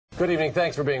Good evening.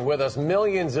 Thanks for being with us.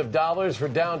 Millions of dollars for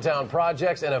downtown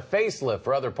projects and a facelift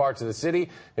for other parts of the city.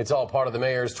 It's all part of the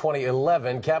mayor's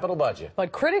 2011 capital budget.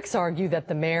 But critics argue that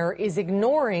the mayor is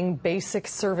ignoring basic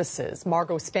services.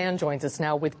 Margo Spann joins us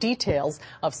now with details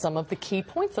of some of the key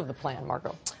points of the plan.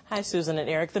 Margo. Hi, Susan and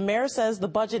Eric. The mayor says the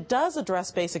budget does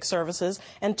address basic services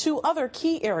and two other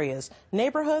key areas,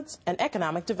 neighborhoods and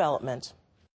economic development.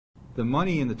 The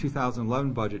money in the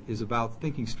 2011 budget is about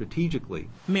thinking strategically.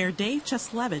 Mayor Dave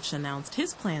Cieslewicz announced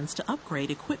his plans to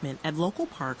upgrade equipment at local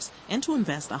parks and to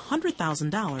invest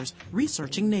 $100,000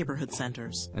 researching neighborhood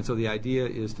centers. And so the idea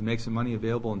is to make some money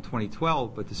available in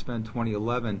 2012, but to spend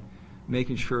 2011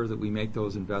 making sure that we make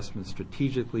those investments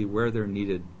strategically where they're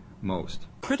needed most.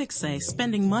 Critics say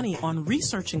spending money on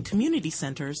researching community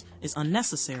centers is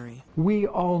unnecessary. We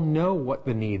all know what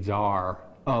the needs are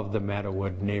of the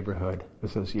Meadowood Neighborhood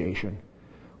Association.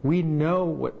 We know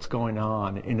what's going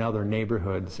on in other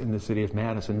neighborhoods in the city of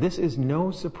Madison. This is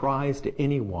no surprise to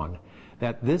anyone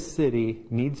that this city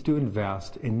needs to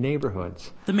invest in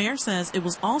neighborhoods. The mayor says it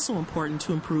was also important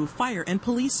to improve fire and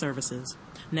police services.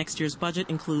 Next year's budget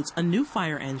includes a new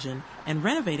fire engine and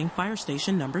renovating Fire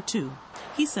Station number 2.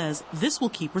 He says this will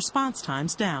keep response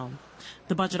times down.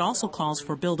 The budget also calls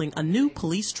for building a new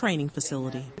police training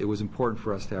facility. It was important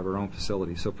for us to have our own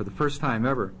facility. So for the first time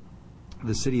ever,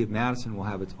 the city of Madison will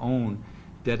have its own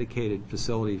dedicated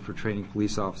facility for training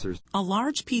police officers. A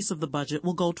large piece of the budget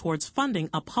will go towards funding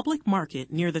a public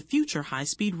market near the future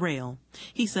high-speed rail.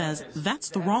 He says that's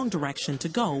the wrong direction to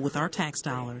go with our tax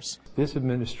dollars. This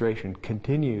administration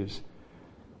continues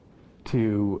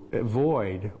to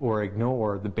avoid or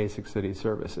ignore the basic city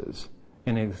services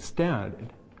and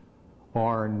instead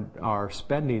are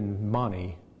spending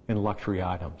money in luxury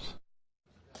items.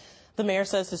 The mayor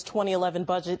says his 2011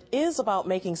 budget is about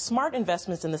making smart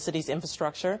investments in the city's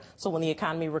infrastructure, so when the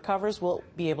economy recovers, we'll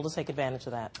be able to take advantage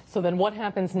of that. So then what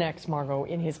happens next, Margo,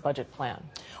 in his budget plan?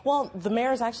 Well, the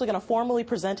mayor is actually going to formally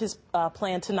present his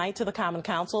plan tonight to the Common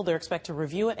Council. They're expected to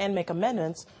review it and make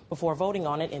amendments before voting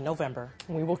on it in November.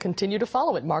 We will continue to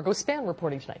follow it. Margo Spann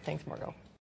reporting tonight. Thanks, Margo.